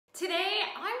Today,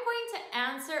 I'm going to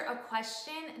answer a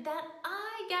question that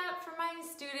I get from my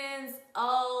students a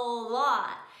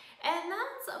lot. And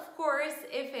that's, of course,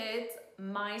 if it's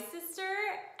my sister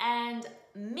and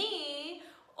me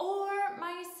or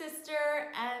my sister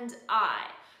and I.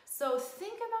 So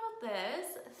think about this.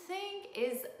 Think,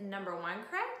 is number one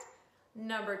correct?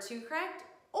 Number two correct?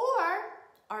 Or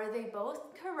are they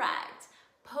both correct?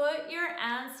 Put your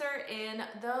answer in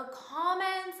the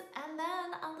comments and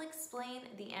then I'll explain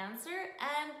the answer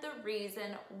and the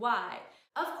reason why.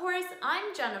 Of course,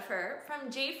 I'm Jennifer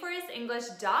from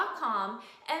JForrestEnglish.com,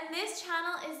 and this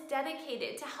channel is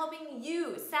dedicated to helping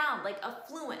you sound like a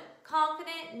fluent,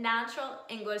 confident, natural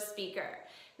English speaker.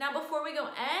 Now, before we go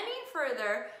any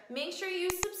further, make sure you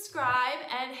subscribe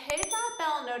and hit that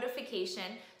bell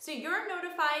notification so you're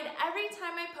notified every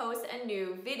time I post a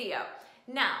new video.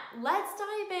 Now, let's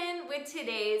dive in with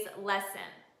today's lesson.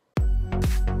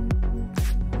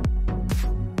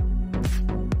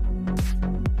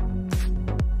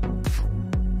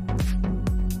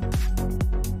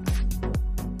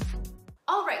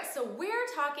 All right, so we're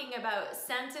talking about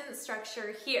sentence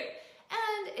structure here.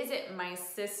 And is it my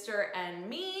sister and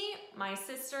me, my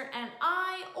sister and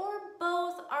I, or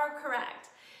both are correct?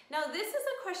 Now, this is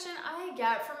a question I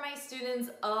get from my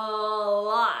students a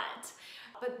lot.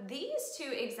 But these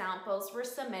two examples were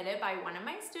submitted by one of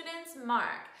my students,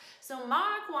 Mark. So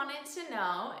Mark wanted to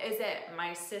know, is it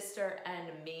my sister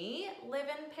and me live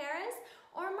in Paris,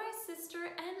 or my sister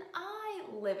and I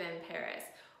live in Paris?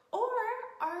 Or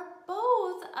are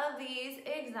both of these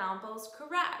examples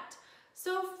correct?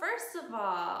 So first of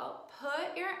all,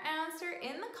 put your answer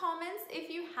in the comments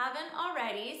if you haven't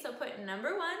already. So put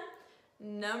number one,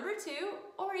 number two,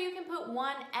 or you can put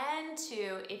 1 and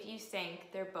 2 if you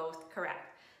think they're both correct.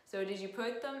 So did you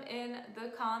put them in the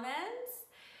comments?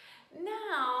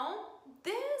 Now,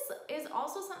 this is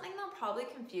also something that probably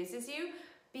confuses you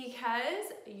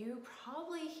because you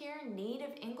probably hear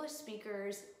native English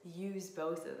speakers use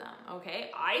both of them,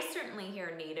 okay? I certainly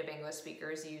hear native English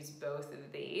speakers use both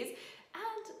of these,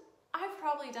 and I've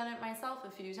probably done it myself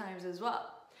a few times as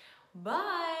well.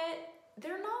 But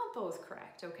they're not both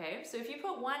correct, okay? So if you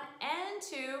put 1 and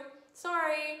 2,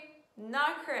 sorry,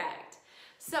 not correct.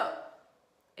 So,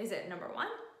 is it number 1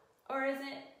 or is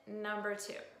it number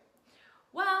 2?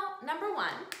 Well, number 1,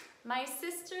 my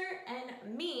sister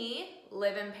and me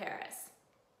live in Paris.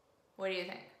 What do you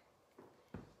think?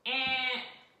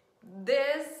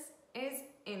 This is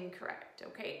incorrect,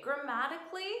 okay?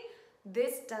 Grammatically,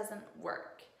 this doesn't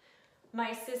work.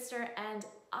 My sister and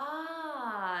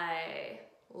I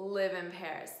live in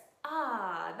Paris.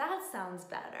 Ah, that sounds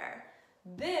better.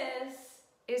 This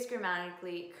is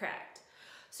grammatically correct.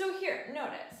 So here,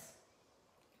 notice,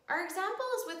 our example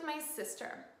is with my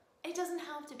sister. It doesn't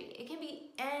have to be. It can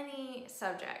be any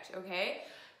subject, okay?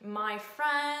 My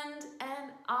friend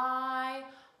and I,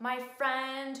 my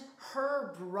friend,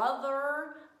 her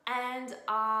brother, and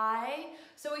I.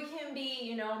 So it can be,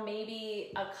 you know,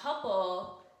 maybe a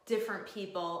couple different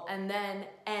people and then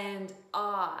and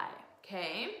I,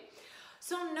 okay?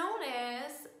 So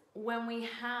notice when we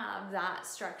have that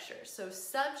structure, so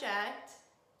subject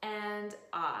and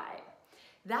I.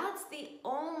 That's the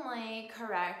only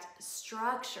correct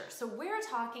structure. So we're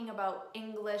talking about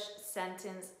English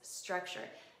sentence structure.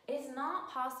 It's not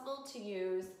possible to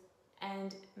use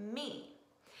and me.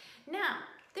 Now,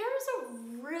 there's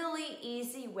a really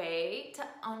easy way to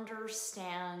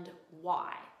understand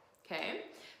why, okay?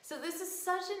 So this is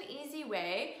such an easy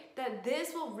way that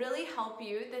this will really help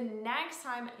you the next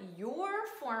time you're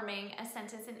forming a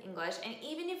sentence in English. And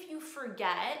even if you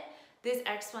forget this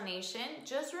explanation,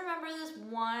 just remember this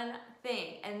one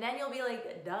thing, and then you'll be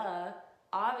like, duh,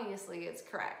 obviously it's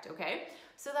correct, okay?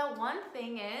 So that one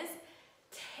thing is,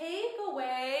 take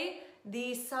away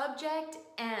the subject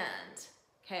and,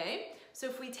 okay? So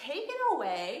if we take it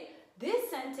away,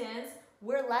 this sentence,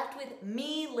 we're left with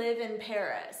me live in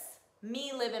Paris.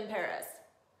 Me live in Paris.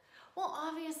 Well,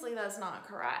 obviously that's not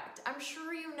correct. I'm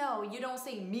sure you know you don't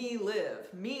say me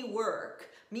live, me work,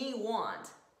 me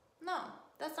want. No.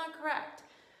 That's not correct.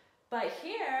 But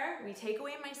here, we take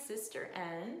away my sister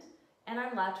and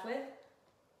I'm left with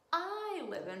I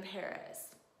live in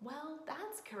Paris. Well,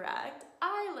 that's correct.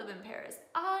 I live in Paris.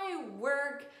 I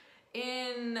work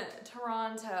in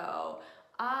Toronto.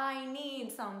 I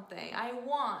need something. I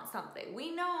want something.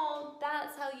 We know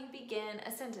that's how you begin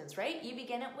a sentence, right? You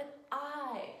begin it with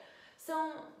I.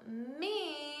 So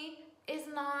me is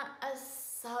not a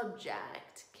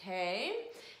subject,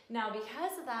 okay? Now,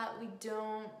 because of that, we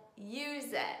don't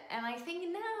use it. And I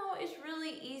think now it's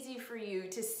really easy for you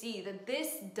to see that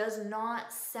this does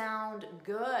not sound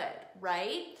good,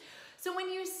 right? So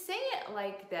when you say it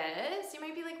like this, you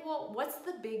might be like, well, what's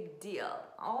the big deal?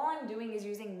 All I'm doing is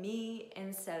using me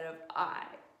instead of I,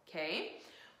 okay?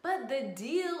 But the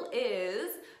deal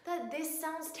is that this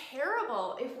sounds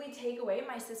terrible if we take away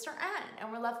my sister Anne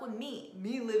and we're left with me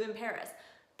live in Paris.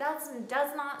 That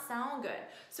does not sound good.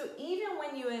 So even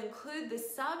when you include the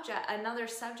subject, another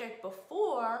subject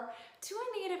before, to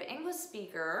a native English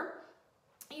speaker,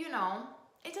 you know,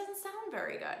 it doesn't sound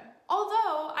very good.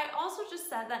 Although I also just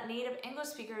said that native English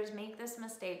speakers make this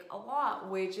mistake a lot,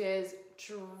 which is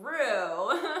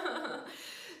true.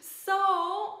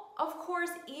 So, of course,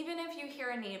 even if you hear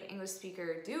a native English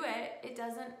speaker do it, it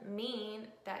doesn't mean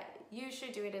that you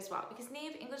should do it as well. Because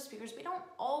native English speakers, we don't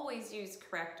always use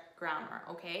correct grammar,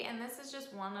 okay? And this is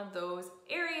just one of those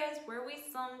areas where we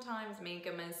sometimes make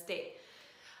a mistake.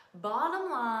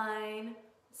 Bottom line,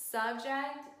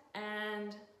 subject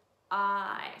and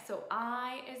I. So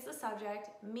I is the subject,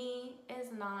 me is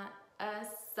not a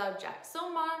subject. So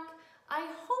Mark, I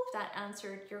hope that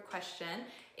answered your question.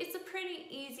 It's a pretty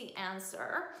easy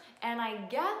answer, and I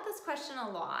get this question a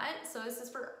lot, so this is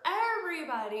for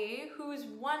everybody who's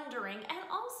wondering, and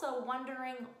also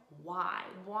wondering why.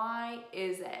 Why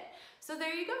is it? So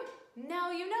there you go.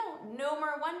 Now you know, no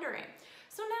more wondering.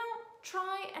 So now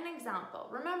try an example.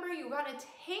 Remember, you gotta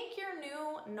take your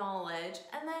new knowledge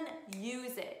and then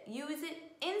use it. Use it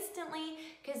instantly,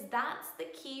 because that's the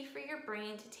key for your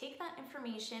brain to take that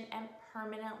information and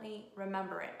permanently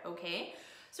remember it, okay?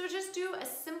 So just do a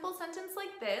simple sentence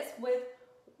like this with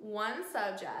one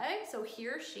subject, so he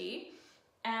or she,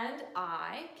 and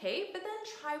I, okay? But then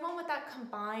try one with that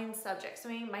combined subject. So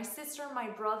maybe my sister, my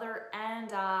brother,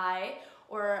 and I,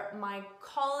 or my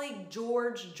colleague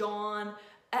George, John,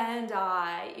 and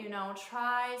I, you know,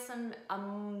 try some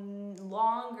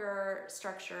longer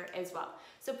structure as well.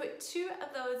 So put 2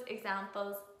 of those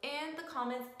examples in the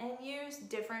comments and use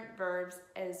different verbs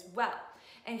as well.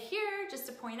 And here, just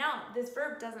to point out, this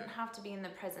verb doesn't have to be in the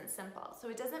present simple. So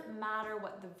it doesn't matter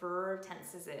what the verb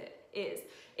tense is.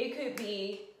 It could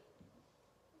be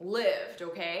lived,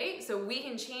 okay? So we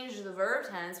can change the verb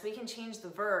tense, we can change the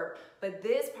verb, but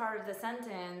this part of the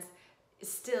sentence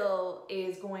still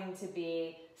is going to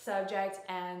be subject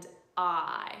and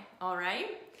I, all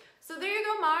right? So there you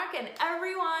go, Mark, and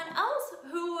everyone else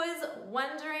who was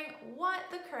wondering what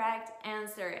the correct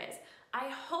answer is. I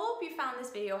hope you found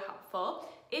this video helpful.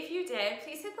 If you did,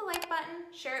 please hit the like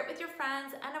button, share it with your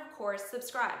friends, and of course,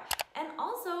 subscribe. And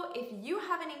also, if you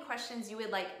have any questions you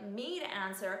would like me to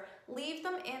answer, leave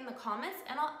them in the comments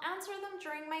and I'll answer them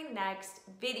during my next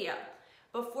video.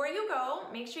 Before you go,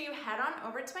 make sure you head on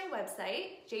over to my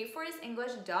website,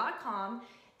 JForrestEnglish.com,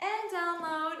 and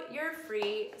download your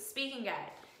free speaking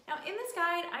guide. Now, in this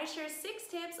guide, I share 6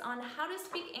 tips on how to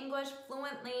speak English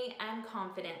fluently and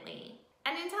confidently.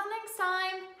 And until next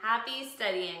time, happy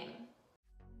studying!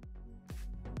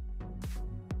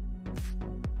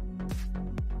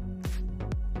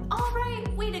 All right,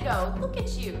 way to go. Look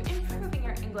at you, improving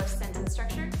your English sentence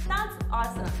structure. That's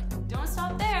awesome. Don't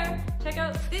stop there. Check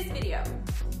out this video.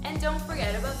 And don't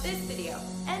forget about this video.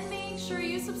 And make sure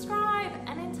you subscribe.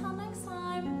 And until next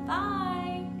time,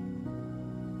 bye.